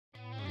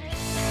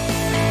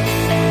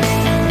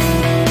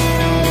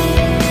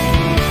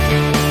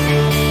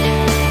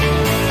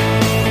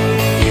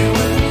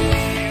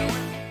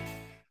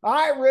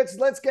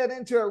let's get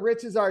into it.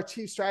 Rich is our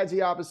chief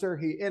strategy officer.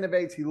 He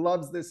innovates. He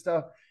loves this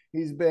stuff.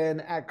 He's been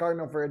at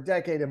Cardinal for a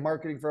decade and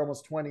marketing for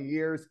almost 20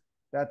 years.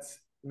 That's,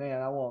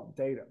 man, I won't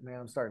date it. Man,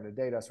 I'm starting to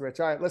date us, Rich.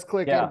 All right, let's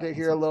click into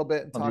here a little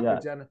bit and talk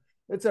agenda.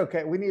 It's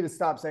okay. We need to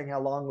stop saying how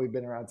long we've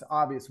been around. It's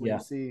obvious when you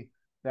see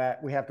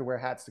that we have to wear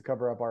hats to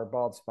cover up our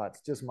bald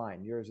spots. Just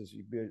mine. Yours is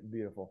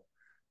beautiful.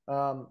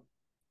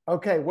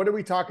 Okay, what are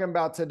we talking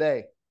about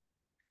today?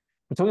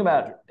 We're talking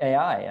about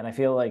AI, and I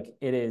feel like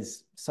it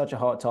is such a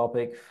hot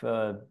topic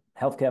for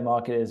healthcare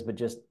marketers, but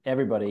just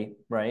everybody,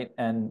 right?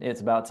 And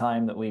it's about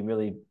time that we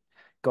really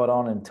got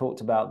on and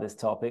talked about this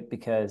topic,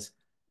 because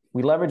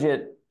we leverage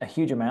it a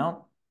huge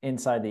amount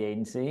inside the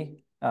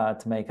agency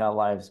to make our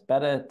lives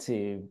better,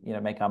 to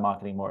make our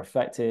marketing more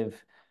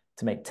effective,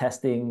 to make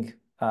testing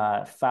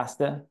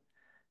faster,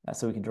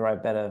 so we can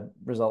derive better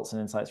results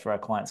and insights for our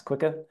clients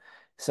quicker.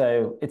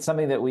 So it's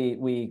something that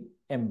we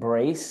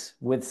embrace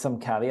with some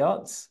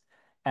caveats.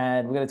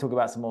 And we're going to talk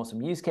about some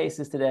awesome use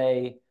cases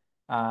today.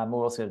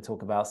 We're also going to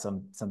talk about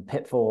some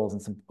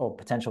pitfalls and or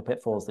potential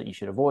pitfalls that you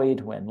should avoid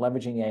when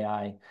leveraging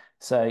AI.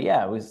 So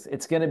yeah,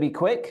 it's going to be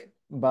quick,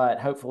 but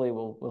hopefully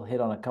we'll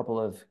hit on a couple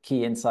of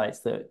key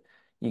insights that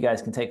you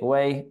guys can take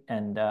away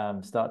and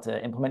start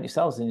to implement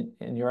yourselves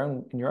in your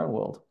own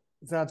world.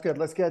 Sounds good.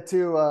 Let's get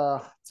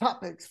to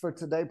topics for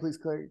today. Please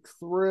click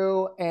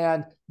through.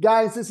 And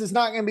guys, this is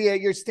not going to be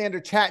your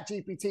standard chat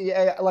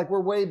GPT. Like,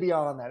 we're way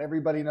beyond that.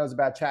 Everybody knows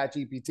about chat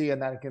GPT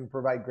and that it can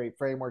provide great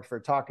frameworks for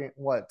talking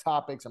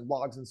topics and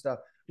blogs and stuff.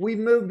 We've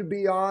moved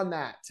beyond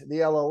that. The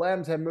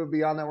LLMs have moved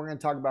beyond that. We're going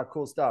to talk about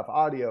cool stuff,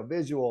 audio,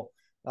 visual,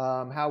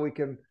 how we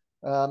can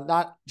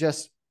not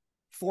just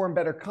form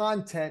better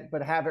content,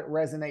 but have it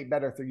resonate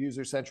better through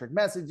user-centric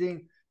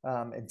messaging.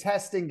 And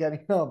testing,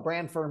 getting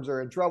brand firms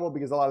are in trouble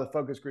because a lot of the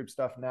focus group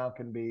stuff now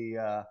can be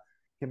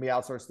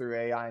outsourced through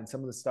AI, and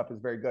some of the stuff is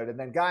very good. And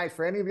then, guys,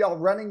 for any of y'all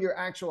running your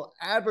actual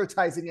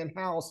advertising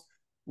in-house,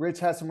 Rich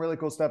has some really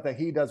cool stuff that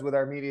he does with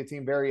our media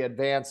team, very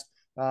advanced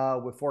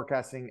with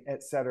forecasting,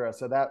 etc.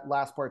 So that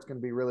last part's going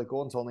to be really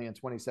cool. It's only in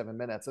 27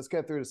 minutes. Let's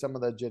get through to some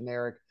of the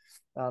generic.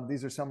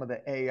 These are some of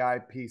the AI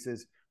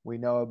pieces we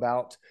know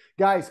about.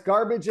 Guys,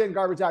 garbage in,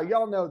 garbage out.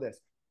 Y'all know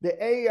this.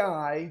 The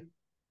AI.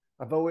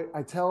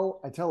 I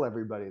tell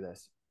everybody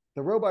this: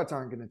 the robots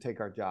aren't going to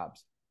take our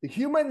jobs. The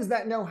humans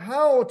that know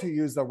how to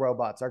use the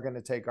robots are going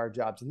to take our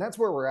jobs. And that's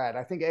where we're at.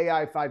 I think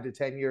AI, 5 to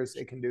 10 years,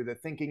 it can do the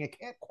thinking. It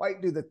can't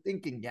quite do the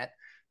thinking yet.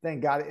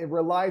 Thank God. It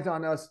relies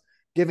on us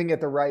giving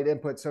it the right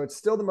input. So it's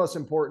still the most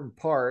important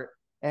part.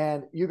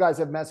 And you guys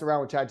have messed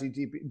around with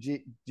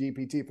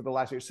ChatGPT for the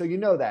last year. So you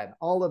know that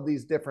all of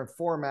these different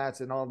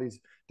formats and all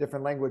these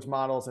different language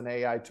models and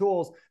AI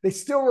tools, they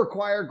still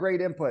require great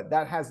input.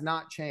 That has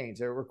not changed.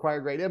 They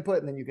require great input,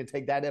 and then you can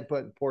take that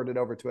input and port it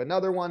over to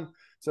another one.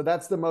 So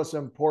that's the most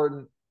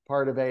important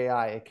part of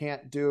AI. It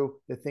can't do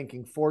the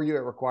thinking for you.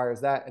 It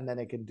requires that, and then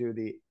it can do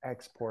the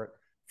export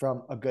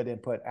from a good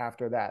input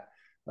after that.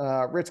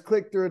 Rich,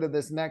 click through to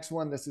this next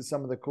one. This is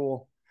some of the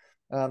cool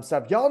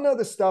stuff. Y'all know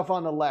the stuff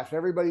on the left.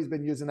 Everybody's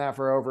been using that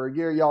for over a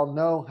year. Y'all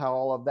know how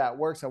all of that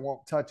works. I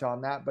won't touch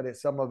on that, but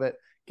some of it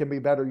can be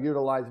better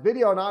utilized.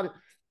 Video and audio.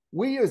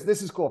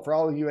 This is cool for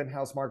all of you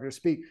in-house marketers.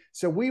 Speak.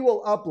 So we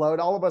will upload.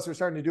 All of us are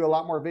starting to do a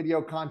lot more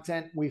video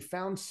content. We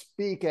found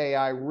Speak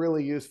AI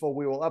really useful.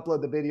 We will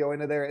upload the video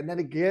into there, and then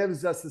it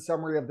gives us the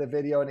summary of the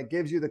video, and it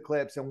gives you the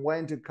clips and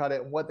when to cut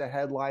it and what the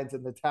headlines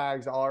and the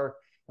tags are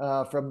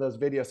from those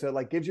videos. So it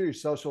like gives you your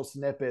social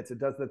snippets. It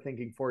does the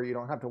thinking for you. You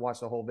don't have to watch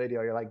the whole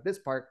video. You're like, this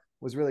part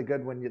was really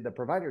good when the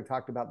provider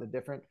talked about the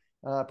different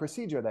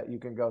procedure that you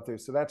can go through.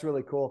 So that's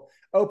really cool.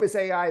 Opus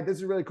AI, this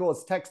is really cool.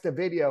 It's text to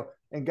video.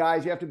 And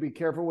guys, you have to be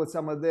careful with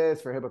some of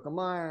this for HIPAA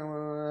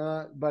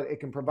compliance, but it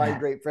can provide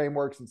great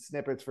frameworks and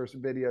snippets for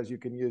some videos you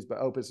can use. But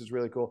Opus is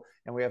really cool.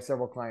 And we have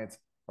several clients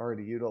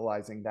already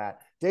utilizing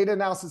that. Data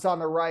analysis on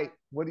the right.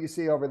 What do you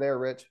see over there,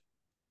 Rich?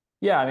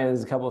 Yeah, I mean,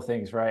 there's a couple of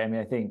things, right? I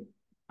mean,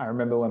 I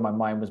remember when my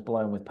mind was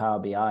blown with Power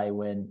BI,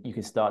 when you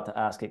could start to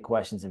ask it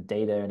questions of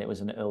data, and it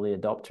was an early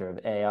adopter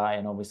of AI.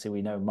 And obviously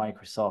we know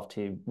Microsoft,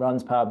 who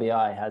runs Power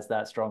BI, has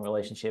that strong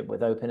relationship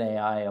with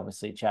OpenAI.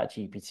 Obviously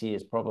ChatGPT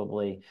is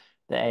probably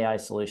the AI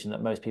solution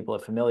that most people are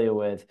familiar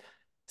with.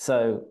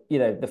 So,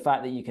 the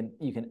fact that you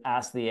can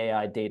ask the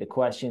AI data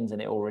questions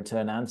and it will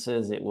return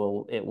answers, it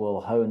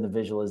will hone the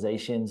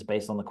visualizations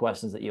based on the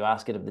questions that you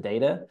ask it of the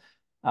data.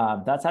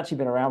 That's actually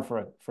been around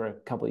for a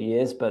couple of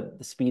years, but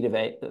the speed of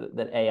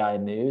that AI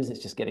moves,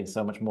 it's just getting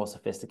so much more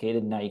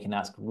sophisticated. Now you can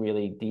ask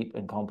really deep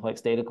and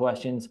complex data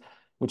questions,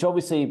 which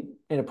obviously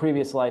in a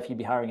previous life you'd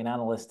be hiring an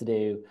analyst to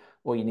do,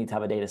 or you need to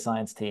have a data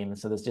science team. And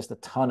so there's just a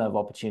ton of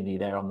opportunity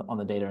there on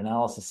the data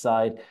analysis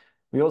side.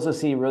 We also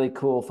see really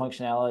cool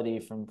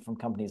functionality from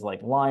companies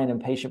like Line and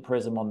Patient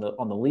Prism on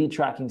the lead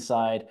tracking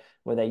side,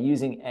 where they're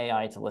using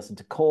AI to listen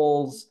to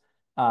calls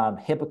in a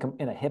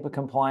HIPAA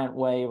compliant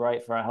way,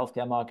 right, for our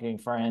healthcare marketing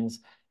friends,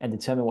 and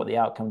determine what the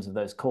outcomes of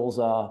those calls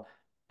are.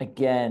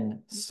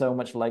 again, so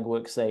much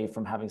legwork saved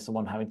from having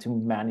someone having to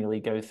manually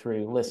go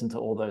through, listen to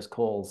all those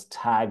calls,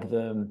 tag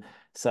them.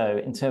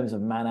 So in terms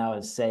of man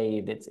hours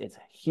saved, it's a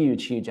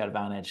huge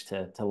advantage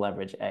to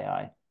leverage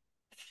AI.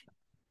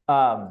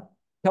 A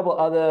couple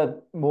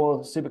other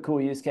more super cool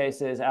use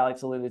cases.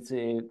 Alex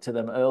alluded to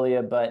them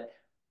earlier, but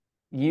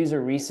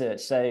user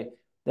research. So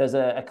there's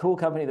a cool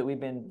company that we've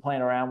been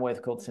playing around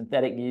with called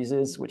Synthetic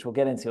Users, which we'll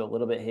get into a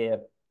little bit here,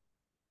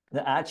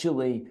 that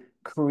actually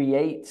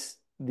creates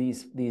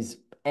these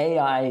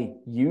AI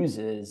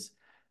users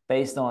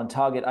based on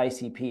target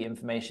ICP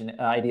information,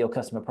 ideal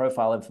customer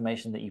profile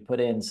information that you put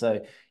in.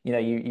 So, you know,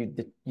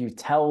 you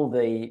tell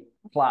the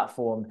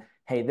platform,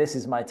 hey, this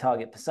is my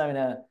target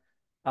persona,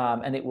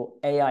 and it will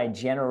AI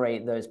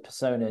generate those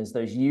personas,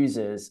 those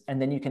users,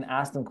 and then you can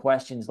ask them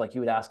questions like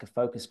you would ask a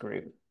focus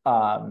group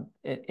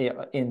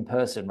in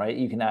person, right?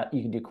 You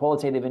can do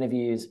qualitative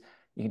interviews,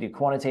 you can do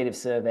quantitative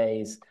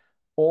surveys,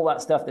 all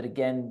that stuff that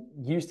again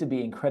used to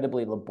be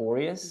incredibly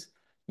laborious.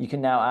 You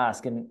can now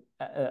ask and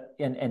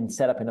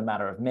set up in a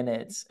matter of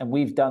minutes. And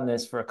we've done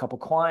this for a couple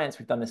clients.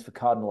 We've done this for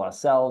Cardinal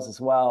ourselves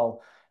as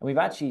well. And we've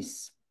actually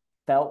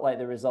felt like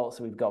the results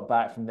that we've got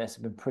back from this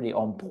have been pretty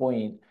on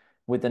point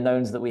with the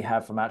knowns that we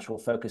have from actual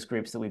focus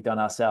groups that we've done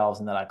ourselves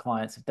and that our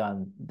clients have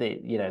done.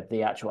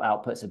 The actual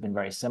outputs have been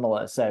very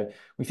similar. So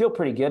we feel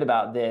pretty good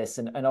about this.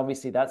 And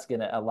obviously that's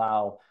going to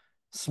allow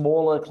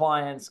smaller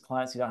clients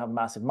who don't have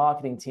massive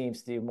marketing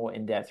teams, to do more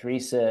in-depth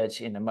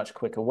research in a much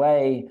quicker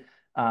way,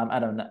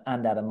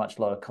 and at a much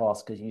lower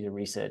cost, because user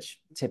research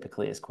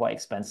typically is quite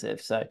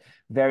expensive. So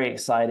very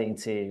exciting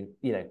to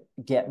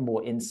get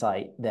more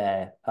insight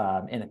there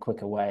in a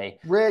quicker way.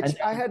 Rich,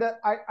 And then,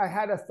 I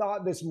had a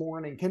thought this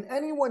morning. Can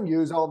anyone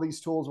use all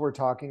these tools we're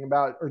talking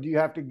about, or do you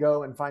have to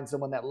go and find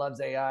someone that loves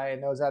AI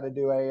and knows how to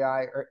do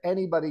AI, or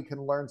anybody can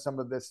learn some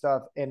of this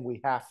stuff and we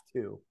have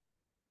to?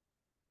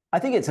 I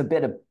think it's a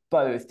bit of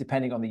both,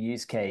 depending on the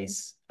use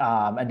case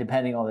and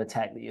depending on the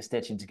tech that you're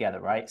stitching together,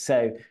 right?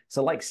 So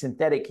like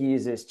Synthetic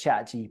Users,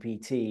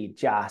 ChatGPT,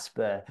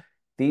 Jasper,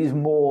 these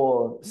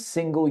more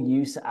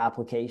single-use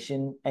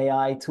application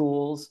AI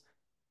tools,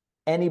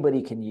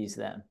 anybody can use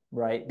them,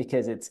 right?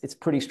 Because it's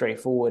pretty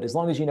straightforward. As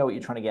long as you know what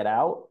you're trying to get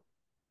out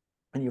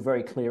and you're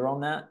very clear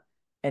on that,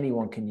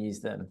 anyone can use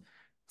them.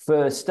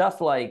 For stuff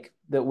like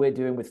that we're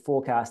doing with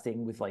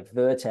forecasting with like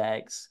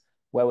Vertex,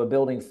 where we're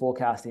building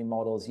forecasting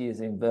models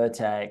using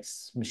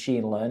Vertex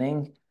machine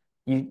learning,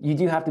 you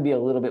do have to be a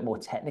little bit more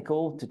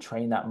technical to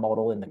train that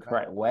model in the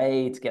correct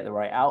way, to get the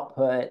right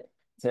output,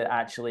 to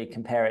actually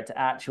compare it to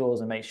actuals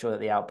and make sure that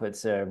the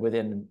outputs are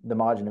within the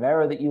margin of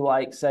error that you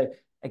like. So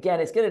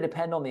again, it's going to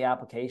depend on the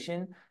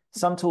application.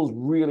 Some tools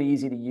really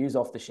easy to use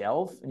off the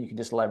shelf, and you can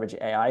just leverage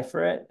AI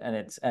for it, and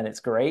it's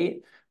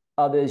great.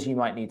 Others, you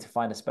might need to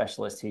find a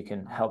specialist who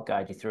can help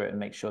guide you through it and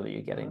make sure that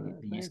you're getting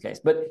the use case.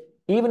 But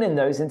even in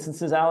those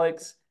instances,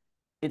 Alex,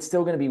 it's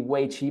still going to be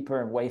way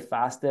cheaper and way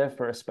faster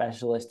for a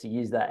specialist to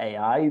use that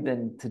AI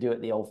than to do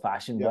it the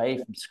old-fashioned way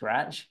from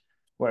scratch,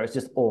 where it's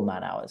just all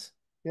man hours.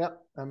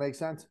 Yep, that makes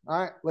sense. All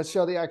right, let's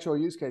show the actual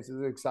use cases.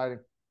 It's exciting.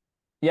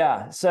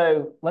 Yeah,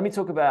 so let me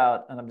talk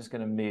about, and I'm just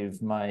going to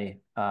move my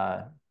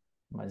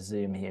my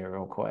Zoom here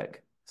real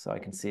quick so I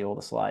can see all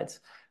the slides.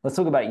 Let's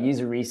talk about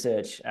user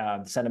research,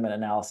 sentiment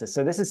analysis.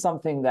 So this is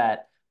something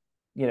that,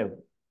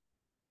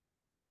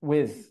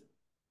 with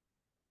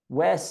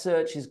where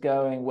search is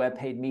going, where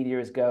paid media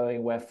is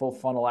going, where full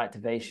funnel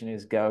activation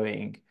is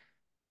going,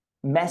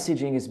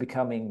 messaging is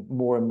becoming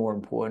more and more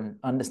important.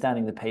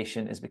 Understanding the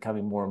patient is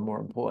becoming more and more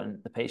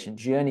important. The patient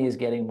journey is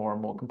getting more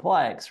and more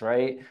complex,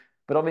 right?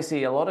 But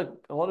obviously, a lot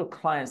of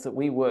clients that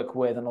we work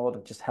with, and a lot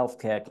of just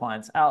healthcare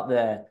clients out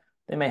there,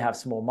 they may have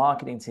small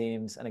marketing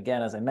teams. And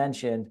again, as I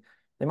mentioned,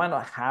 they might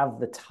not have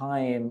the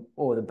time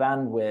or the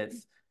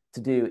bandwidth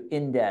to do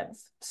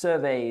in-depth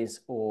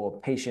surveys or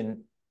patient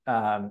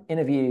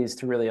interviews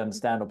to really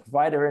understand, or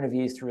provider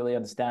interviews to really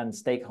understand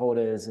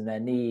stakeholders and their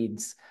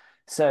needs.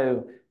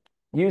 So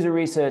user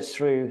research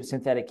through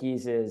synthetic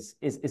users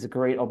is a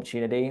great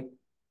opportunity.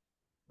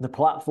 The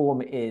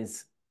platform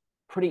is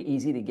pretty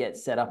easy to get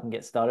set up and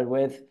get started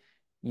with.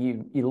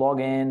 You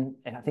log in,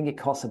 and I think it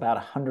costs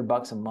about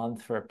 $100 a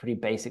month for a pretty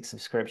basic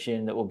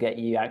subscription that will get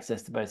you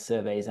access to both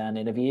surveys and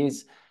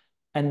interviews.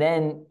 And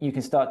then you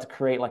can start to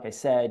create, like I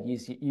said,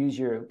 use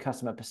your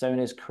customer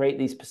personas, create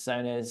these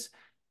personas,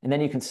 and then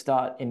you can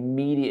start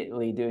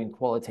immediately doing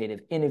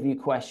qualitative interview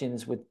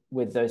questions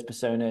with those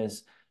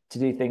personas to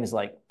do things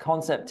like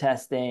concept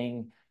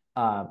testing,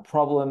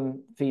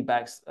 problem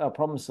feedbacks,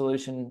 problem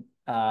solution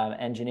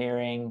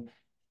engineering,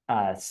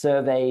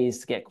 surveys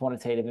to get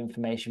quantitative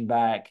information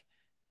back.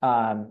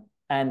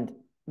 And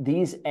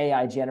these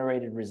AI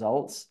generated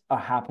results are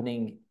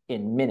happening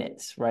in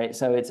minutes, right?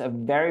 So it's a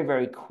very,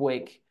 very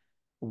quick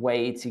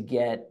way to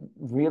get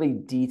really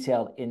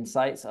detailed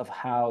insights of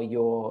how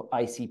your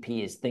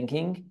ICP is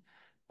thinking,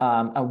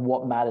 and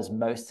what matters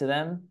most to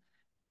them.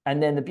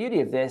 And then the beauty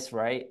of this,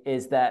 right,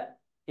 is that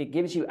it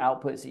gives you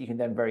outputs that you can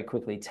then very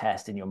quickly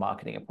test in your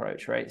marketing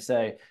approach, right?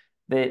 So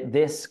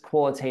this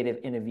qualitative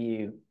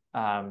interview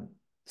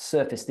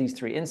surfaced these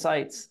 3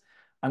 insights.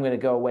 I'm going to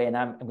go away and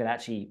I'm going to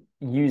actually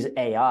use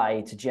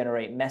AI to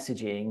generate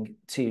messaging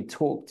to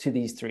talk to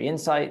these three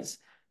insights,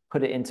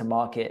 put it into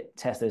market,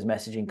 test those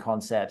messaging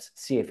concepts,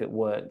 see if it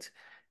worked.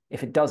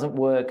 If it doesn't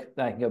work,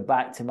 then I can go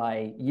back to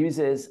my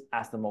users,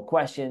 ask them more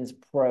questions,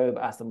 probe,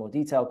 ask them more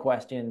detailed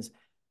questions,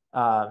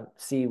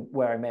 see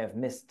where I may have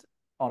missed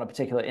on a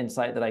particular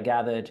insight that I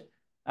gathered,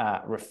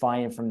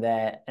 refine from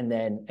there, and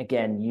then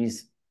again,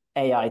 use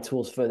AI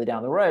tools further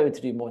down the road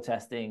to do more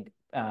testing,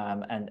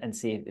 and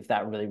see if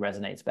that really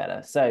resonates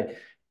better. So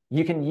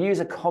you can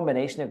use a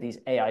combination of these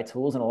AI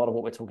tools, and a lot of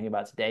what we're talking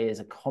about today is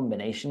a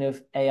combination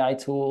of AI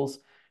tools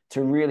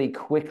to really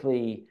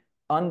quickly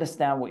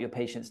understand what your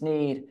patients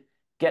need,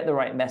 get the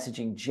right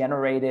messaging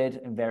generated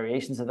and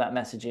variations of that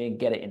messaging,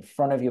 get it in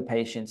front of your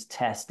patients,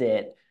 test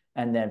it,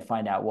 and then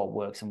find out what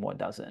works and what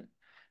doesn't.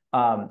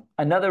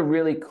 Another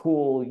really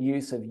cool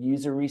use of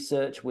user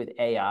research with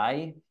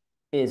AI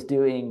is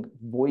doing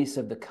voice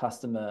of the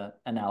customer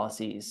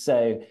analyses.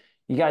 So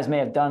you guys may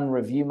have done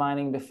review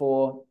mining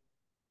before,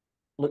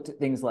 looked at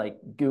things like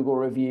Google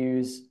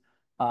reviews,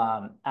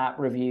 app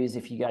reviews.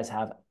 If you guys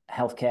have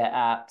healthcare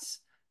apps,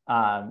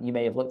 you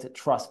may have looked at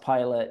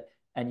Trustpilot,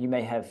 and you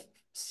may have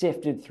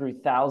sifted through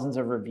thousands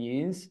of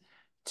reviews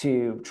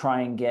to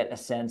try and get a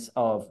sense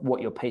of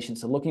what your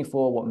patients are looking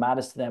for, what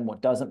matters to them,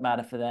 what doesn't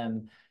matter for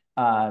them.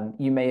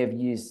 You may have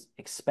used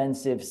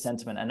expensive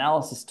sentiment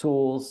analysis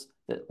tools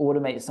that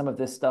automate some of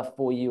this stuff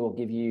for you or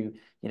give you,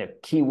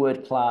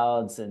 keyword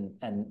clouds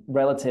and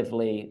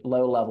relatively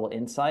low-level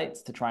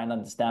insights to try and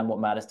understand what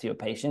matters to your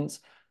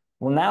patients.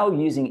 Well, now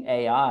using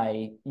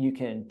AI, you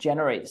can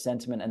generate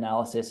sentiment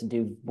analysis and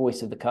do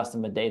voice of the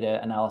customer data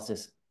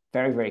analysis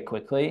very, very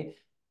quickly.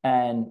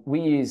 And we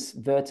use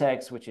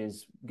Vertex, which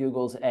is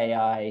Google's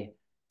AI,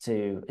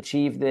 to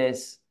achieve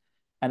this.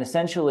 And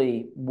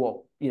essentially,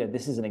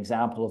 this is an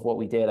example of what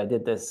we did. I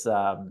did this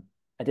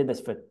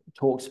for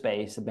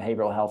Talkspace, a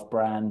behavioral health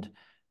brand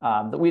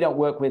that we don't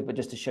work with, but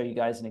just to show you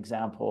guys an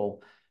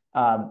example,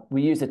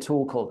 we used a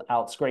tool called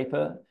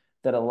Outscraper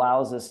that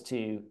allows us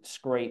to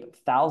scrape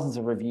thousands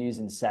of reviews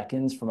in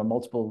seconds from a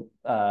multiple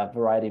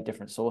variety of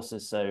different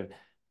sources. So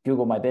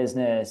Google My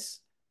Business,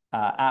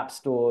 App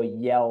Store,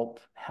 Yelp,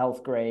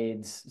 Health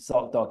Grades,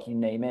 ZocDoc, you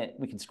name it.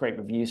 We can scrape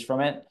reviews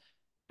from it.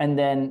 And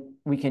then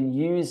we can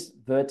use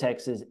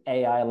Vertex's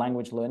AI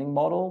language learning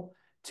model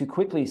to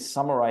quickly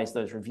summarize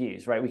those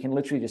reviews, right? We can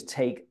literally just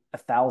take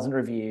 1,000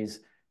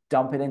 reviews,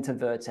 dump it into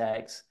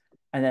Vertex,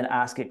 and then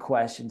ask it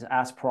questions,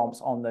 ask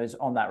prompts on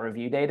that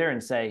review data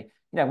and say,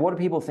 what do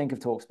people think of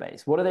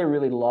Talkspace? What do they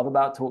really love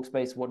about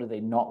Talkspace? What do they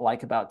not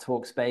like about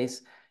Talkspace?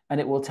 And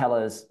it will tell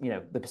us,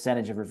 the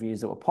percentage of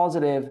reviews that were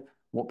positive,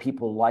 what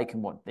people like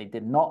and what they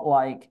did not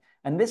like.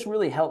 And this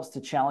really helps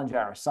to challenge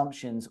our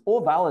assumptions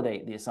or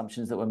validate the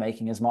assumptions that we're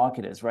making as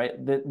marketers, right?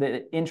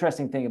 The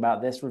interesting thing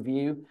about this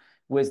review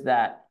was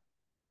that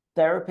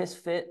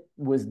therapist fit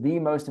was the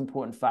most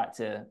important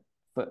factor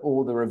for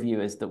all the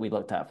reviewers that we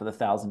looked at for the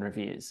 1,000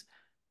 reviews.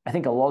 I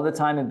think a lot of the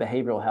time in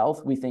behavioral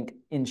health, we think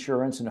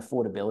insurance and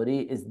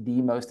affordability is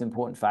the most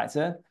important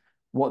factor.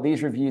 What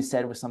these reviews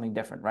said was something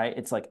different, right?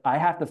 It's like, I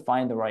have to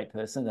find the right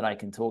person that I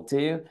can talk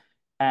to.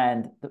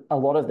 And a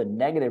lot of the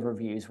negative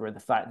reviews were the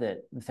fact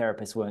that the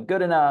therapists weren't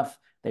good enough,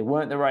 they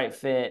weren't the right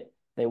fit,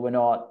 they were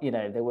not,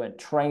 they weren't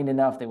trained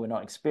enough, they were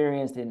not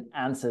experienced, they didn't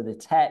answer the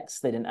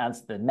texts, they didn't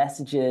answer the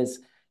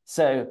messages.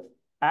 So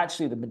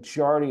actually the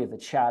majority of the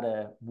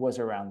chatter was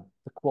around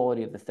the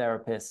quality of the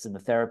therapists and the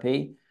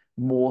therapy,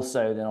 more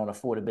so than on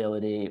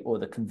affordability or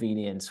the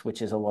convenience,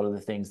 which is a lot of the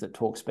things that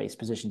Talkspace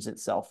positions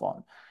itself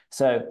on.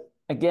 So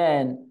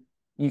again,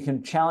 you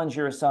can challenge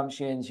your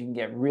assumptions, you can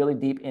get really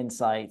deep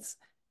insights.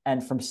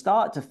 And from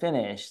start to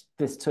finish,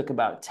 this took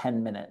about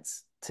 10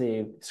 minutes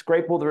to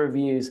scrape all the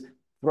reviews,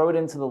 throw it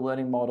into the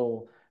learning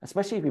model,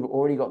 especially if you've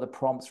already got the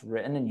prompts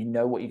written and you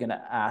know what you're going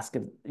to ask,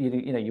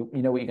 you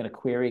know what you're going to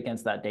query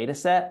against that data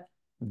set.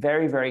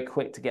 Very, very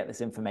quick to get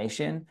this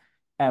information.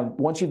 And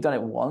once you've done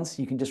it once,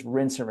 you can just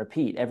rinse and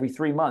repeat. Every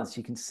 3 months,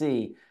 you can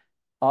see,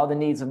 are the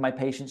needs of my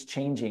patients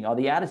changing? Are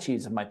the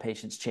attitudes of my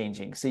patients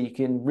changing? So you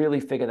can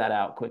really figure that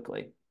out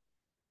quickly.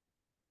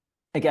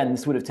 Again,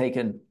 this would have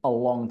taken a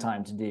long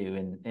time to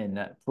do in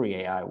a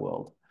pre-AI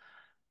world.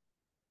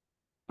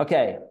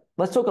 Okay,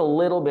 let's talk a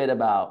little bit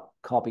about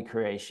copy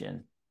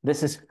creation.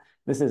 This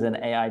is an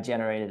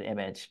AI-generated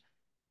image.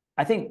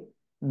 I think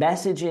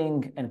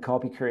messaging and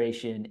copy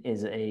creation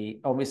is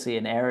obviously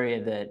an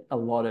area that a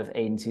lot of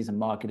agencies and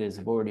marketers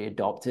have already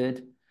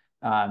adopted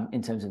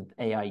in terms of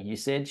AI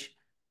usage.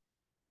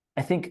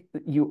 I think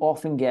you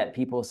often get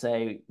people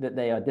say that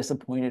they are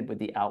disappointed with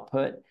the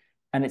output.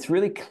 And it's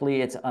really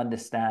clear to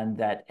understand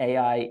that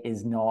AI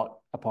is not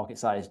a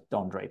pocket-sized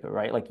Don Draper,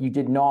 right? Like the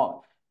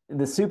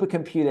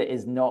supercomputer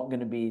is not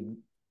going to be,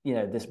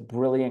 this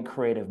brilliant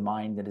creative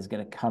mind that is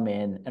going to come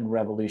in and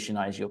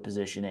revolutionize your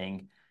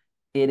positioning.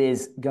 It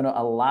is going to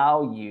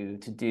allow you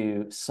to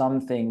do some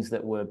things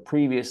that were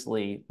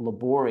previously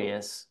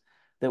laborious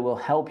that will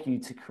help you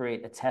to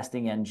create a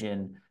testing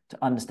engine to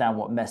understand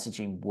what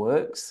messaging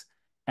works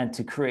and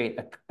to create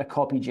a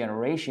copy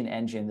generation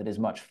engine that is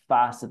much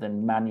faster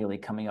than manually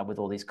coming up with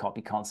all these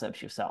copy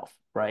concepts yourself,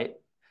 right?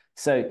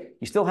 So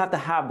you still have to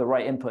have the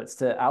right inputs.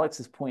 To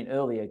Alex's point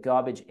earlier,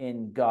 garbage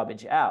in,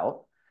 garbage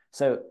out.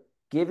 So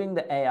giving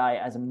the AI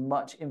as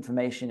much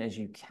information as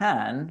you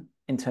can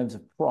in terms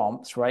of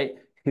prompts, right?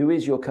 Who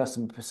is your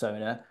customer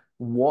persona?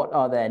 What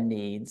are their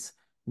needs?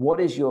 What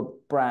is your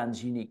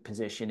brand's unique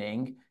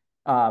positioning?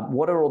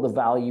 What are all the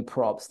value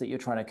props that you're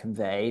trying to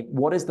convey?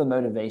 What is the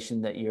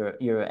motivation that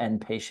your end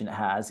patient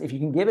has? If you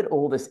can give it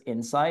all this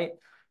insight,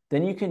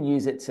 then you can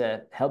use it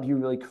to help you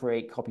really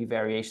create copy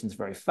variations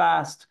very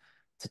fast,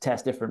 to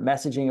test different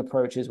messaging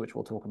approaches, which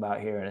we'll talk about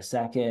here in a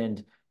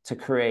second, to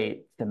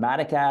create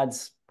thematic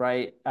ads,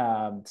 right?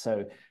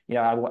 So,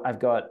 I've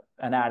got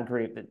an ad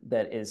group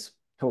that is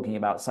talking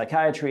about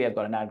psychiatry. I've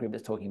got an ad group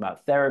that's talking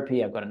about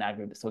therapy. I've got an ad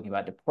group that's talking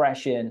about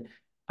depression.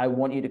 I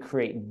want you to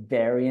create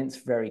variants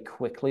very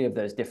quickly of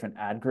those different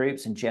ad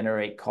groups and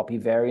generate copy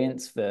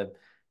variants for,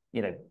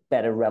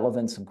 better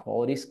relevance and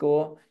quality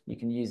score. You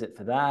can use it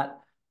for that.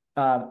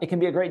 It can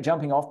be a great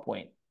jumping off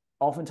point.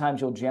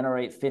 Oftentimes you'll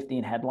generate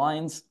 15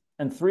 headlines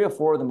and 3 or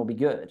 4 of them will be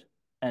good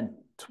and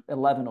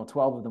 11 or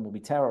 12 of them will be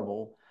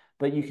terrible.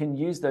 But you can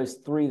use those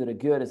 3 that are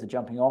good as a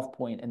jumping off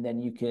point, and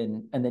then you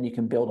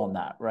can build on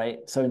that,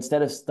 right? So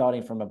instead of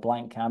starting from a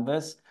blank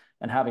canvas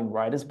and having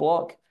writer's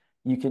block,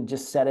 you can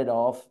just set it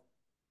off,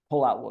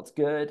 pull out what's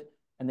good,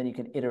 and then you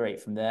can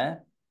iterate from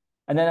there.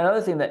 And then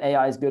another thing that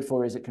AI is good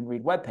for is it can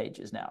read web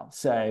pages now.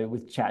 So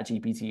with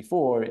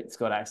ChatGPT-4, it's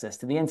got access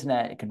to the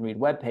internet, it can read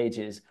web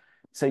pages.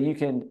 So you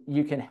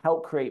can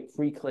help create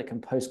pre-click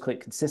and post-click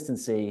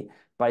consistency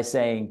by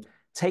saying,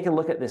 take a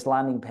look at this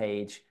landing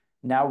page,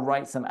 now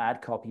write some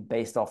ad copy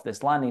based off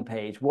this landing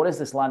page. What is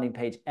this landing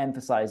page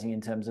emphasizing in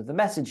terms of the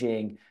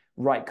messaging?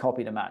 Write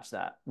copy to match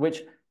that,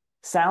 which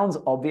sounds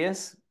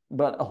obvious,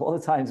 but a lot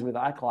of times with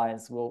our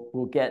clients,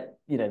 we'll get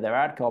their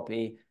ad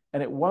copy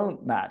and it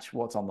won't match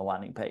what's on the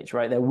landing page,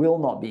 right? There will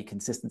not be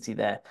consistency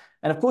there.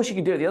 And of course, you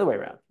can do it the other way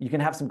around. You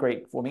can have some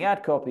great performing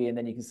ad copy, and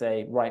then you can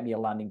say, write me a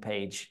landing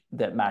page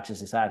that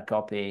matches this ad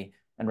copy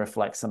and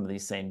reflects some of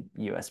these same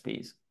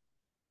USPs.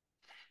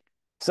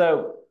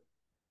 So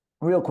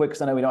real quick,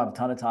 because I know we don't have a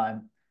ton of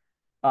time,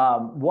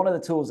 one of the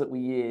tools that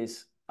we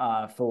use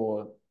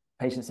for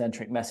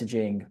patient-centric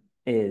messaging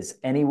is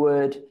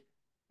AnyWord.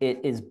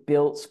 It is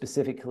built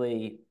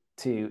specifically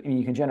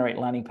you can generate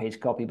landing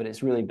page copy, but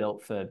it's really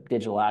built for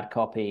digital ad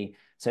copy.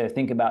 So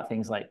think about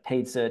things like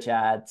paid search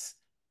ads,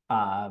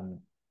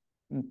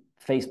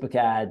 Facebook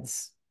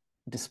ads,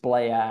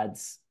 display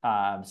ads,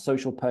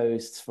 social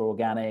posts for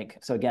organic.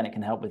 So again, it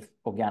can help with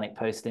organic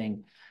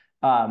posting.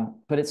 But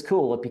it's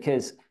cool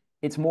because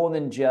it's more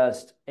than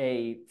just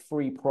a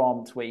free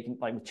prompt where you can,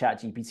 like with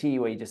ChatGPT,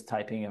 where you're just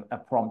typing a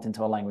prompt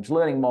into a language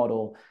learning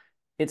model.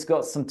 It's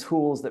got some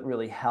tools that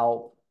really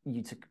help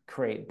you to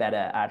create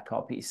better ad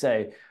copy.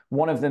 So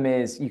one of them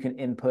is you can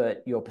input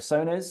your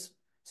personas.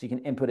 So you can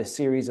input a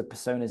series of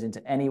personas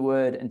into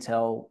AnyWord and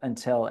tell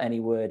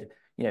AnyWord,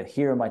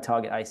 here are my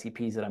target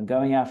ICPs that I'm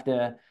going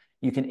after.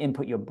 You can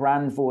input your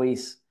brand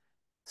voice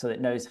so that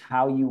it knows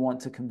how you want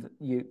to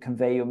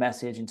convey your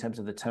message in terms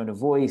of the tone of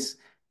voice.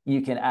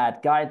 You can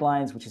add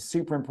guidelines, which is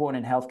super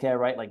important in healthcare,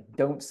 right? Like,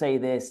 don't say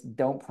this,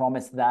 don't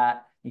promise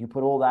that. You can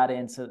put all that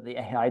in so that the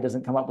AI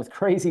doesn't come up with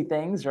crazy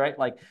things, right?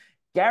 Like,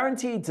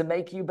 guaranteed to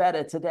make you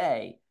better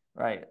today,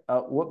 right?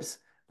 Whoops.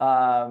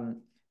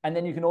 And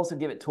then you can also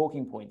give it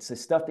talking points. So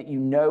stuff that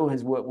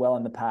has worked well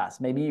in the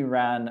past. Maybe you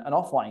ran an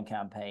offline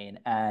campaign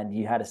and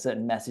you had a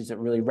certain message that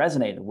really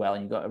resonated well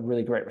and you got a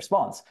really great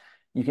response.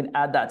 You can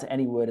add that to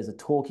AnyWord as a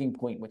talking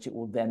point, which it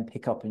will then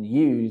pick up and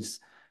use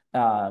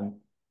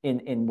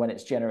in when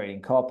it's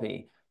generating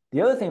copy.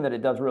 The other thing that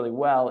it does really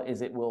well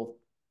is it will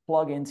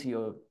plug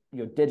into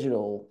your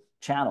digital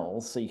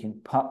channels. So you can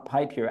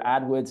pipe your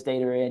AdWords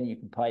data in, you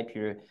can pipe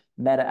your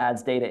meta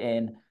ads data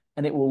in,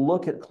 and it will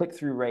look at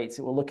click-through rates,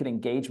 it will look at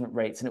engagement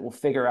rates, and it will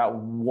figure out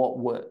what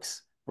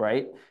works,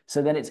 right?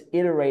 So then it's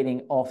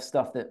iterating off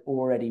stuff that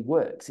already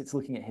works. It's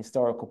looking at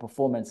historical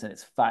performance and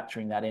it's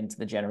factoring that into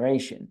the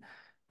generation.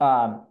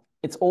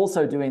 It's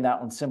also doing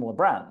that on similar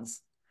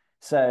brands.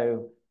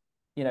 So,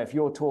 if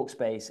you're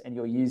Talkspace and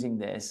you're using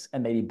this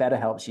and maybe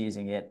BetterHelp's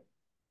using it,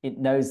 it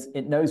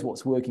knows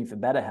what's working for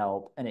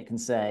BetterHelp, and it can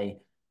say,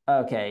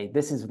 okay,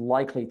 this is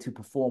likely to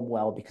perform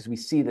well because we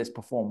see this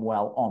perform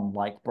well on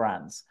like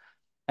brands.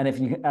 And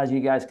as you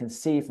guys can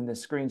see from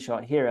this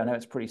screenshot here, I know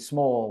it's pretty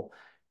small,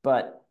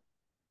 but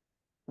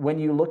when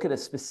you look at a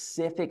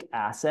specific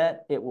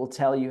asset, it will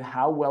tell you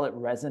how well it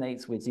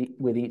resonates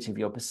with each of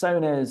your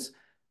personas,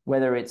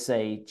 whether it's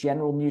a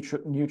general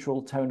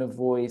neutral tone of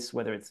voice,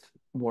 whether it's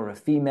more of a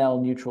female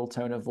neutral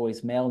tone of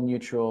voice, male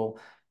neutral,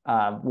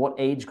 what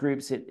age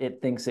groups it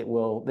thinks this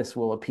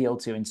will appeal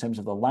to in terms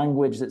of the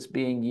language that's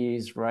being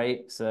used,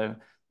 right? So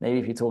maybe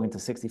if you're talking to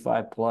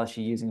 65 plus,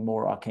 you're using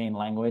more arcane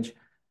language.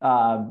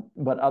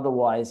 But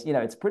otherwise,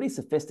 it's pretty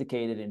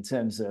sophisticated in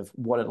terms of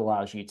what it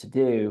allows you to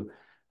do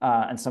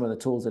and some of the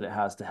tools that it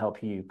has to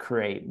help you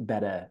create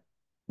better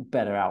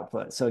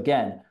output. So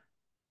again,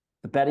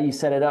 The better you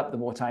set it up, the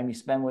more time you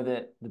spend with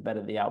it, the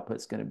better the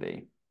output's going to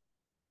be.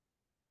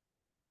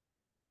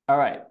 All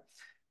right.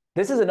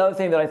 This is another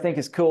thing that I think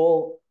is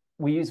cool.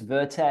 We use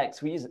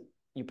Vertex.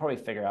 You probably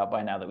figure out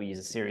by now that we use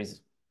a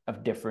series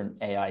of different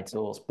AI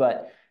tools,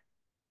 but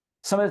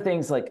some of the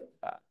things like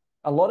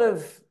a lot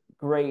of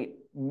great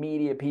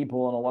media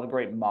people and a lot of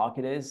great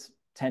marketers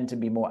tend to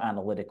be more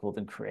analytical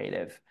than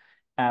creative.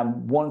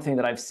 One thing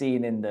that I've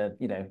seen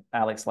in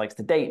Alex likes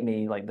to date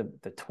me, like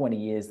the 20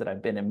 years that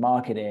I've been in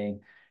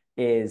marketing,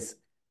 is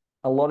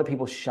a lot of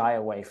people shy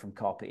away from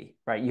copy,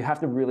 right? You have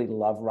to really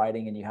love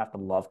writing and you have to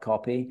love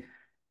copy.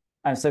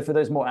 And so for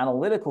those more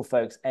analytical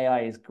folks,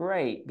 AI is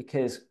great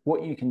because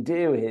what you can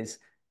do is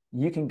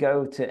you can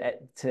go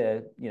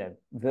to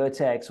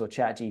Vertex or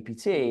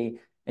ChatGPT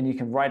and you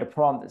can write a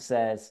prompt that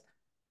says,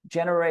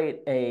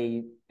 generate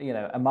a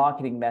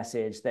marketing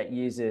message that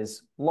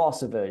uses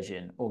loss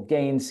aversion or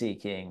gain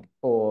seeking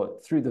or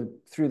through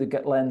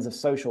the lens of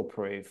social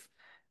proof.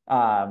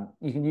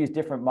 You can use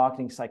different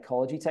marketing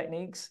psychology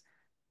techniques,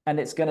 and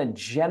it's going to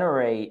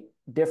generate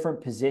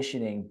different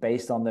positioning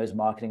based on those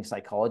marketing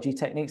psychology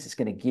techniques. It's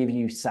going to give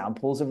you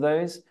samples of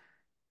those.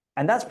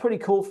 And that's pretty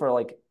cool for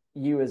like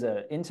you as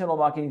an internal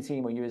marketing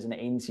team or you as an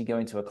agency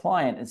going to a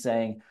client and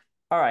saying,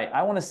 all right,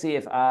 I want to see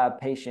if our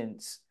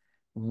patients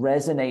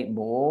resonate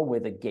more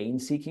with a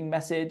gain-seeking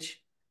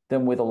message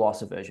than with a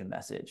loss aversion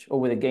message, or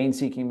with a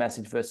gain-seeking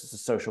message versus a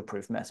social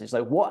proof message.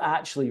 Like what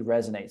actually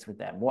resonates with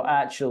them? What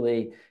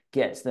actually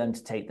gets them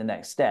to take the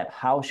next step?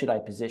 How should I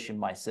position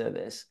my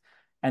service?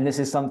 And this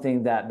is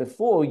something that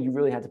before you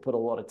really had to put a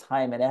lot of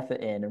time and effort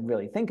in and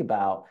really think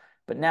about.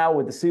 But now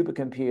with the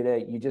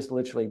supercomputer, you just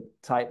literally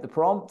type the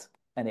prompt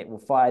and it will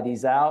fire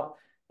these out.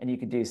 And you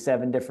could do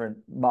 7 different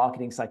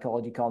marketing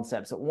psychology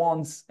concepts at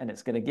once, and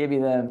it's going to give you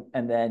them.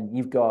 And then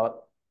you've got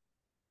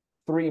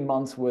 3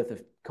 months worth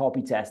of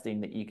copy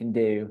testing that you can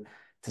do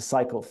to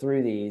cycle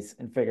through these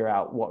and figure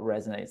out what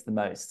resonates the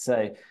most.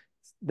 So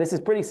this is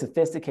pretty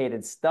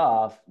sophisticated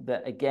stuff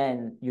that,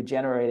 again, you're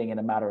generating in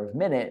a matter of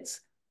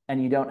minutes,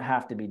 and you don't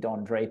have to be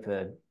Don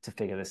Draper to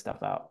figure this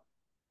stuff out.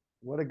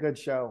 What a good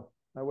show.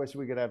 I wish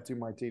we could have 2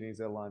 martinis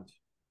at lunch.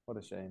 What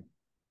a shame.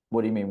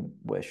 What do you mean,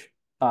 wish?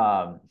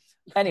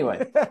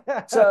 Anyway,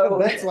 so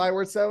that's why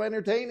we're so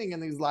entertaining in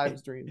these live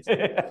streams.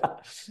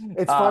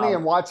 It's funny.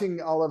 I'm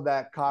watching all of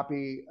that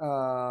copy,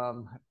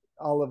 all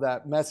of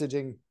that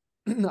messaging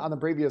on the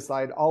previous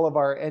slide, all of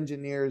our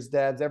engineers,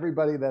 devs,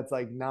 everybody that's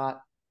like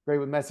not great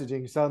with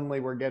messaging,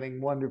 suddenly we're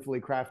getting wonderfully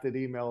crafted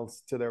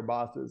emails to their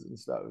bosses and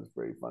stuff. It's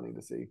pretty funny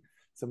to see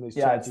some of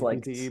these ChatGPT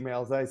like,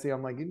 emails I see.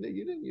 I'm like, you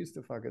didn't used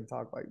to fucking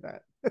talk like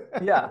that.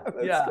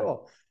 That's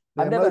cool.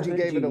 The emoji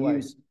gave it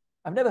away.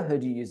 I've never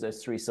heard you use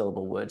those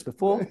 3-syllable words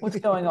before. What's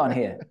going on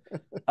here?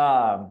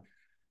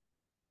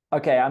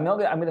 Okay, I'm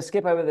going to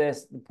skip over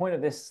this. The point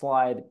of this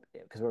slide,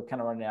 because we're kind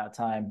of running out of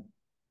time,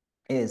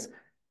 is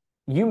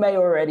you may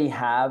already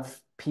have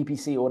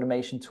PPC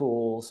automation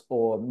tools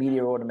or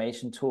media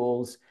automation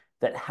tools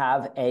that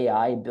have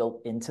AI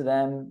built into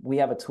them. We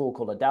have a tool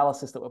called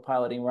Adalysis that we're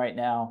piloting right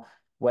now,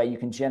 where you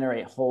can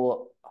generate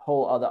whole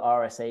other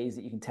RSAs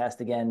that you can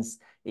test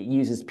against. It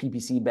uses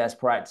PPC best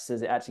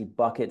practices. It actually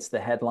buckets the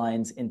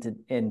headlines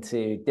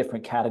into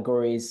different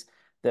categories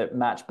that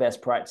match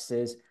best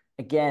practices.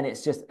 Again,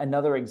 it's just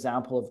another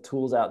example of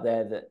tools out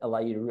there that allow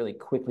you to really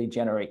quickly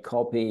generate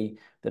copy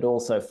that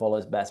also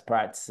follows best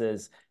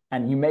practices.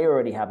 And you may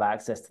already have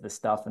access to the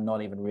stuff and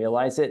not even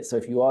realize it. So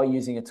if you are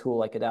using a tool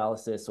like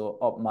Adalysis or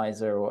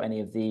Optimizer or any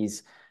of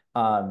these,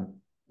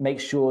 make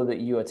sure that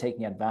you are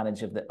taking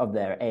advantage of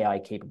their AI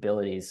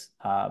capabilities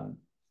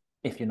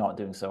if you're not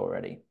doing so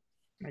already.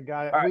 I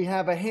got it. Right.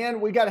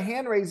 We got a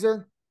hand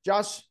raiser.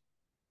 Josh,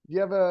 do you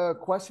have a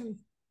question?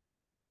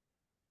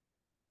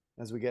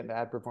 As we get into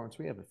ad performance,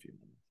 we have a few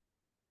minutes.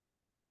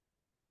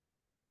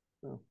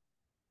 So,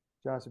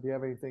 Josh, if you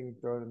have anything,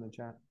 throw it in the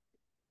chat.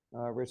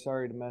 We're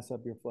sorry to mess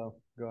up your flow.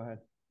 Go ahead.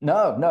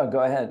 No,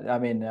 go ahead. I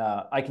mean,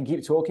 I can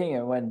keep talking,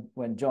 and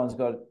when John's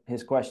got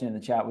his question in the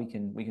chat, we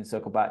can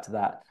circle back to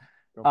that.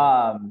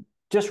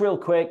 Just real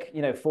quick,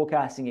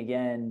 forecasting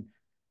again.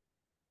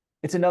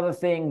 It's another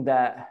thing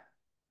that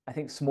I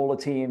think smaller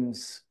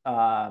teams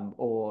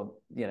or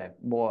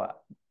more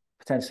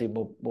potentially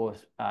more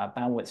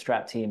bandwidth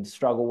strapped teams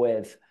struggle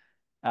with.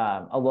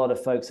 A lot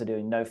of folks are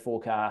doing no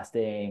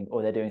forecasting,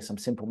 or they're doing some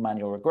simple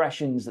manual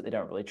regressions that they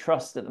don't really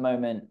trust at the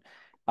moment.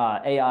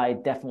 AI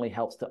definitely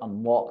helps to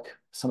unlock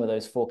some of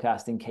those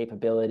forecasting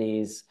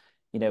capabilities.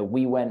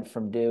 We went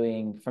from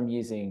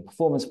using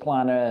Performance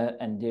Planner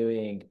and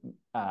doing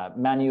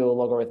manual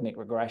logarithmic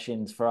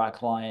regressions for our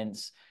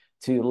clients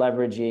to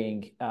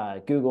leveraging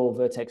Google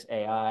Vertex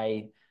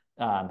AI.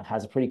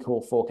 Has a pretty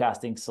cool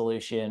forecasting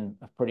solution,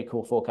 a pretty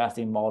cool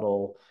forecasting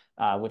model,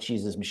 which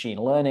uses machine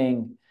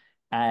learning.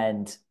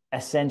 And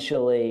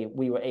essentially,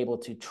 we were able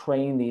to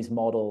train these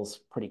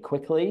models pretty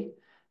quickly.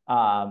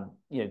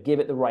 Give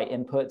it the right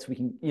inputs. We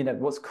can,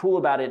 what's cool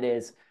about it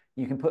is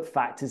you can put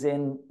factors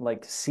in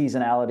like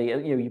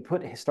seasonality. You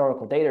put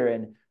historical data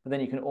in, but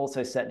then you can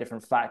also set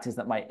different factors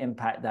that might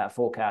impact that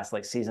forecast,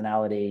 like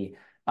seasonality,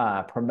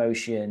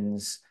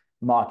 promotions,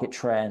 market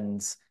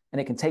trends, and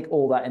it can take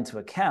all that into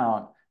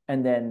account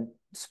and then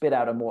spit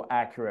out a more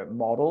accurate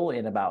model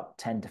in about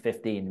 10 to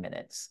 15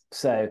 minutes.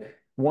 So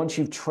once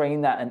you've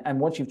trained that, and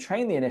once you've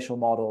trained the initial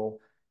model,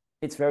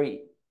 it's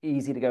very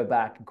easy to go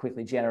back and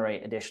quickly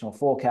generate additional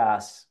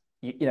forecasts.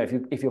 You know,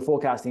 if you're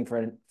forecasting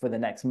for the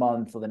next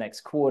month or the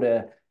next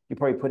quarter, you're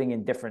probably putting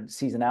in different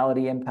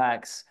seasonality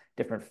impacts,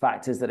 different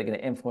factors that are going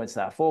to influence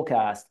that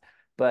forecast,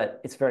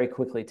 but it's very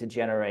quickly to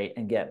generate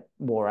and get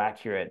more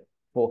accurate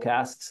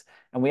forecasts.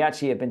 And we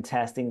actually have been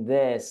testing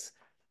this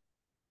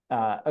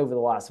over the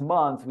last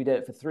month. We did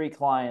it for 3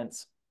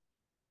 clients.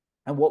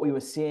 And what we were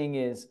seeing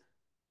is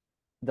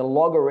the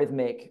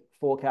logarithmic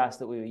forecast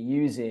that we were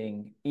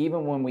using,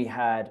 even when we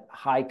had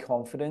high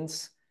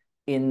confidence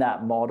in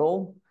that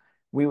model,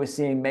 we were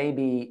seeing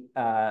maybe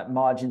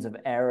margins of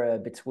error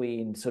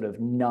between sort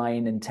of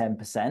 9 and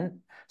 10%.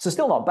 So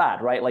still not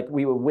bad, right? Like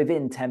we were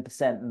within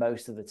 10%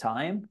 most of the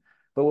time.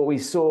 But what we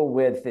saw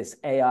with this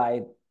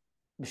AI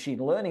machine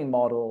learning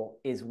model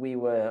is we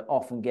were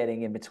often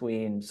getting in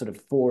between sort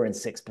of 4 and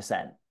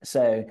 6%.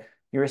 So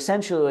you're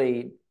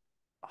essentially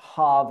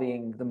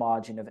halving the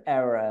margin of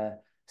error.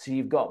 So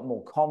you've got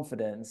more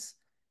confidence.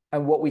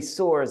 And what we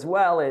saw as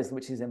well is,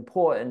 which is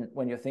important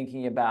when you're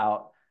thinking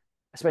about,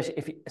 especially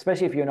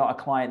if you're not a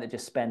client that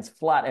just spends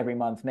flat every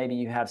month, maybe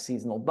you have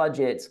seasonal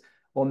budgets,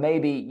 or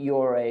maybe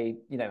you're a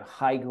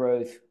high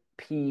growth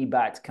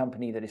PE-backed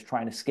company that is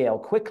trying to scale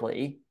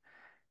quickly.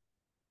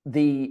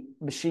 The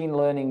machine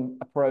learning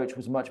approach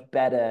was much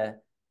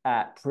better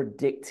at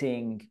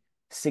predicting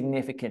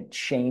significant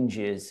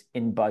changes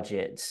in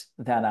budgets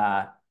than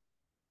our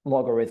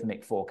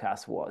logarithmic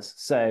forecast was.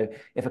 So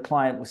if a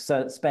client was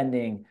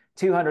spending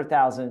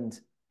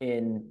 200,000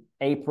 in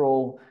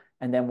April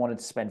and then wanted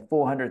to spend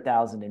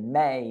 400,000 in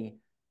May,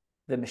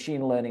 the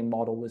machine learning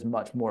model was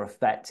much more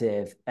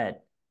effective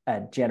at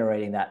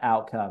generating that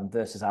outcome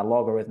versus our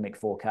logarithmic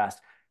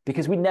forecast,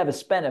 because we never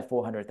spent a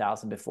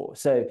 400,000 before.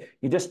 So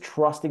you're just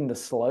trusting the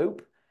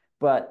slope,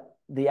 but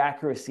the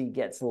accuracy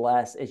gets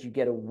less as you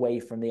get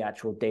away from the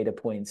actual data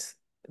points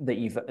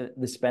that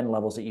the spend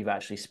levels that you've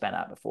actually spent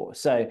at before.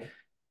 So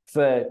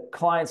for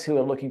clients who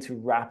are looking to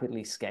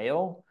rapidly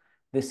scale,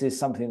 this is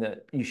something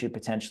that you should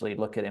potentially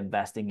look at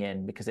investing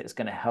in, because it's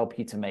going to help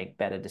you to make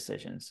better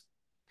decisions.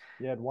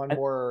 You had one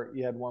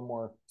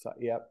more. So,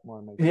 yep.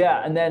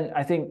 Yeah. And then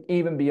I think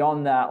even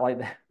beyond that, like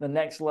the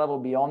next level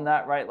beyond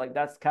that, right? Like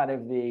that's kind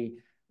of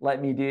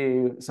let me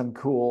do some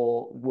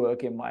cool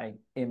work in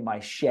my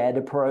shed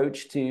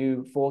approach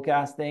to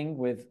forecasting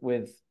with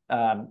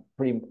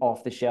pretty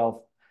off the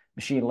shelf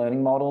machine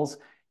learning models.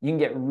 You can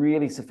get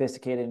really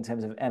sophisticated in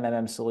terms of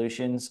MMM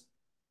solutions.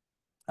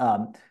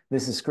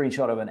 This is a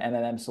screenshot of an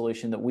MMM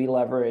solution that we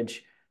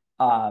leverage.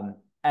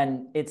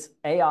 And it's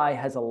AI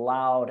has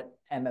allowed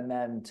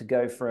MMM to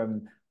go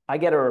from, I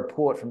get a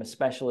report from a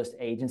specialist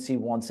agency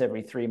once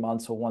every 3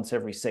 months or once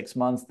every 6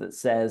 months that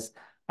says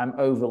I'm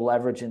over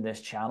leveraging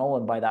this channel,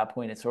 and by that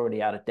point it's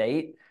already out of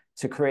date,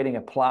 to creating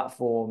a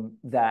platform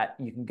that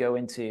you can go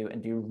into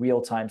and do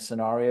real-time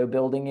scenario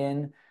building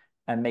in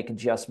and make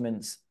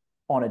adjustments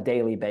on a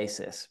daily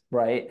basis,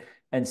 right?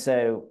 And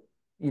so,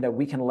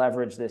 we can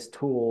leverage this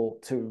tool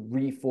to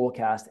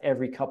reforecast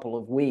every couple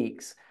of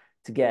weeks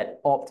to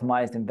get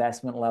optimized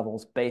investment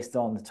levels based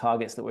on the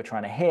targets that we're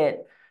trying to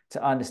hit,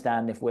 to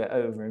understand if we're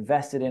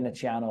over-invested in a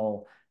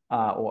channel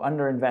or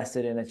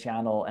under-invested in a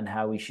channel, and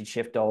how we should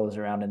shift dollars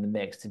around in the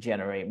mix to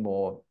generate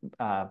more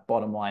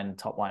bottom line and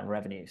top line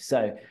revenue.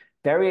 So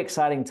very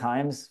exciting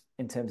times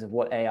in terms of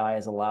what AI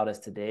has allowed us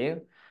to do.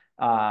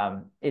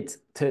 It's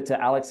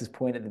to Alex's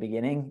point at the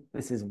beginning,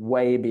 this is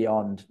way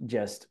beyond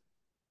just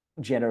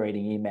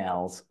generating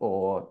emails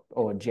or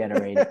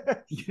generating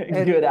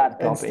good ad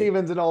copy. And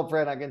Steven's an old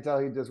friend. I can tell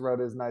he just wrote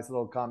his nice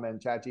little comment in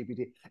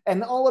ChatGPT.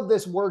 And all of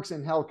this works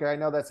in healthcare. I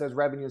know that says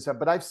revenue and stuff,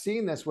 but I've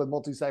seen this with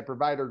multi-site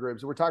provider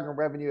groups. We're talking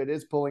revenue. It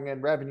is pulling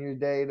in revenue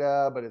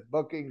data, but it's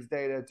bookings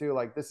data too.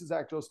 Like this is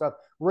actual stuff.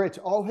 Rich,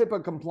 all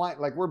HIPAA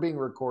compliant, like we're being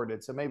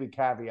recorded. So maybe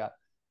caveat.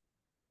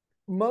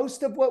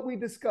 Most of what we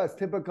discussed,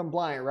 HIPAA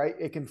compliant, right?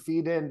 It can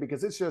feed in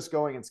because it's just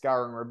going and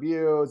scouring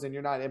reviews, and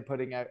you're not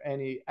inputting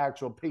any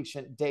actual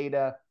patient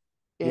data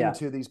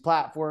into these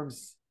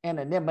platforms,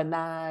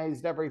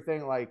 anonymized,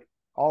 everything, like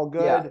all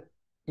good.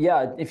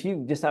 Yeah. If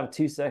you just have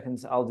 2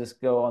 seconds, I'll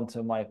just go on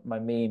to my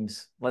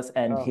memes. Let's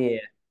end here.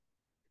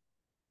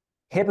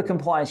 HIPAA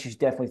compliance, you should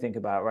definitely think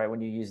about, right,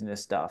 when you're using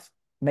this stuff.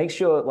 Make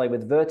sure, like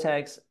with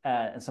Vertex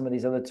and some of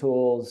these other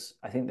tools,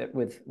 I think that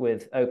with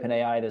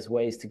OpenAI, there's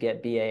ways to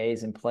get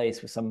BAAs in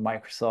place with some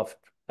Microsoft,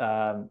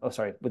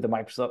 with the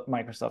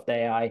Microsoft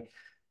AI.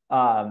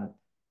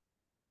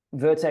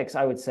 Vertex,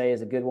 I would say,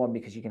 is a good one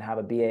because you can have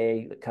a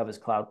BAA that covers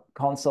Cloud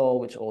Console,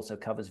 which also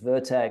covers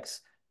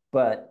Vertex.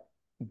 But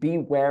be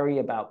wary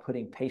about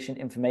putting patient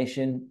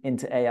information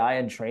into AI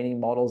and training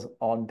models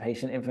on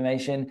patient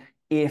information.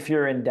 If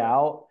you're in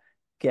doubt,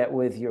 get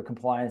with your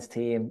compliance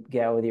team,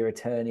 get with your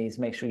attorneys,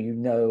 make sure you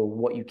know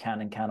what you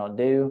can and cannot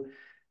do.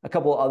 A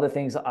couple of other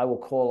things that I will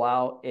call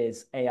out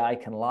is AI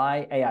can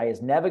lie. AI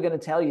is never going to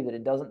tell you that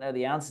it doesn't know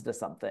the answer to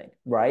something,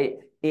 right?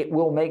 It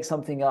will make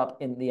something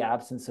up in the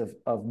absence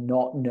of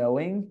not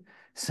knowing.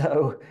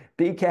 So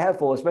be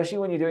careful, especially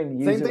when you're doing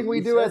Same user thing we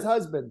do as research.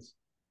 husbands.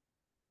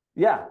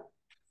 Yeah,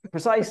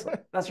 precisely.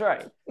 That's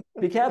right.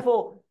 Be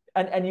careful.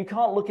 And you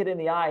can't look it in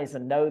the eyes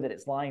and know that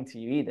it's lying to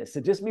you either. So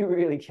just be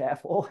really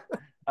careful,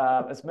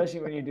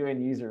 especially when you're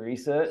doing user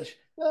research,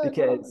 I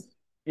because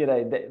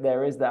promise.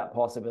 there is that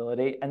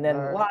possibility. And All then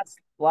right.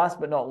 last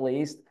but not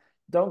least,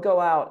 don't go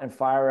out and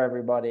fire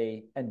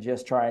everybody and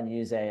just try and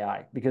use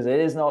AI, because it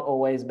is not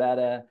always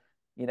better.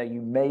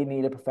 You may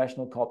need a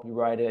professional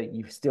copywriter.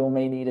 You still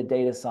may need a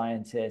data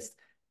scientist.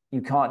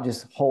 You can't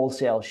just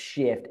wholesale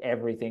shift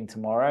everything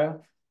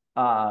tomorrow.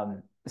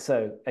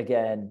 So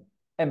again,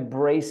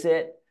 embrace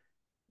it,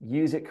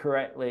 use it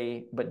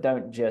correctly, but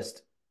don't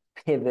just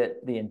pivot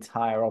the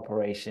entire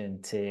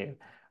operation to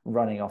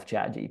running off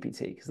Chat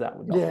GPT, because that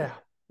would not be. Yeah.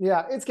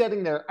 Yeah, it's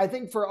getting there. I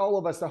think for all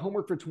of us, the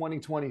homework for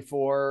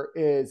 2024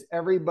 is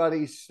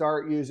everybody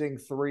start using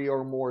 3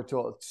 or more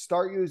tools.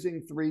 Start using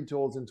 3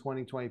 tools in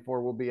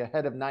 2024. We'll be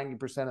ahead of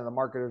 90% of the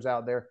marketers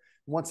out there.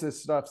 Once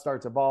this stuff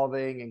starts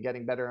evolving and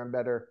getting better and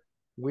better,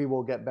 we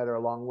will get better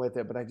along with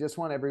it. But I just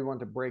want everyone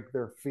to break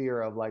their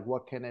fear of like,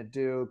 what can it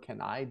do? Can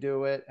I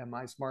do it? Am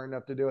I smart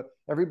enough to do it?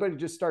 Everybody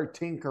just start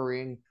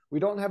tinkering. We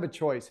don't have a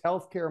choice.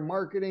 Healthcare,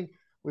 marketing,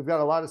 we've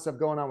got a lot of stuff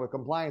going on with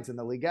compliance and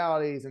the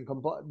legalities and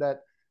that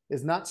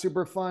is not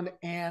super fun,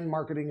 and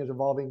marketing is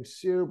evolving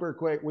super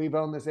quick. We've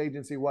owned this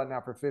agency now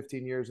for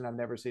 15 years, and I've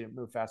never seen it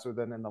move faster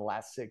than in the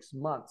last 6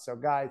 months. So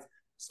guys,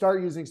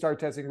 start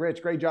testing.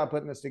 Rich, great job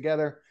putting this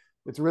together.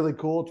 It's really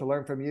cool to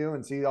learn from you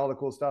and see all the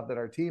cool stuff that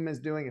our team is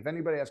doing. If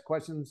anybody has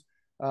questions,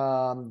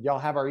 y'all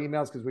have our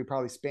emails, because we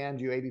probably spammed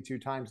you 82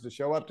 times to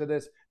show up to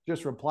this.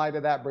 Just reply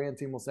to that. Brand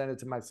team will send it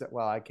to my,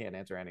 well, I can't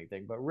answer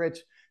anything, but Rich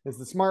is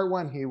the smart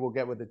one. He will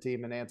get with the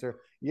team and answer.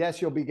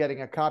 Yes, you'll be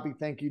getting a copy.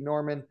 Thank you,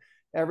 Norman.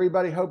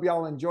 Everybody, hope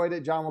y'all enjoyed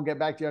it. John will get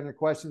back to you on your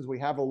questions. We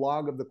have a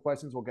log of the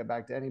questions. We'll get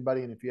back to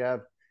anybody. And if you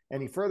have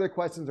any further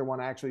questions or want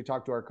to actually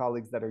talk to our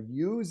colleagues that are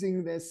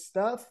using this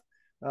stuff,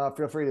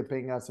 feel free to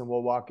ping us and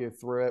we'll walk you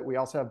through it. We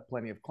also have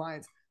plenty of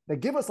clients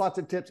that give us lots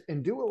of tips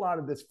and do a lot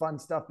of this fun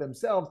stuff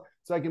themselves.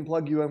 So I can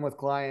plug you in with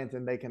clients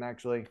and they can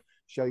actually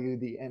show you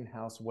the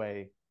in-house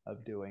way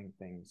of doing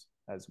things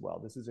as well.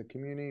 This is a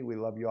community. We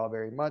love you all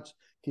very much.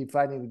 Keep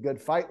fighting the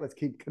good fight. Let's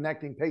keep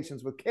connecting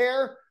patients with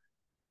care.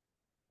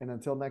 And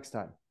until next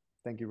time,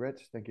 thank you,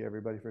 Rich. Thank you,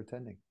 everybody, for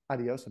attending.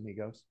 Adios,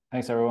 amigos.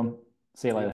 Thanks, everyone. See you later.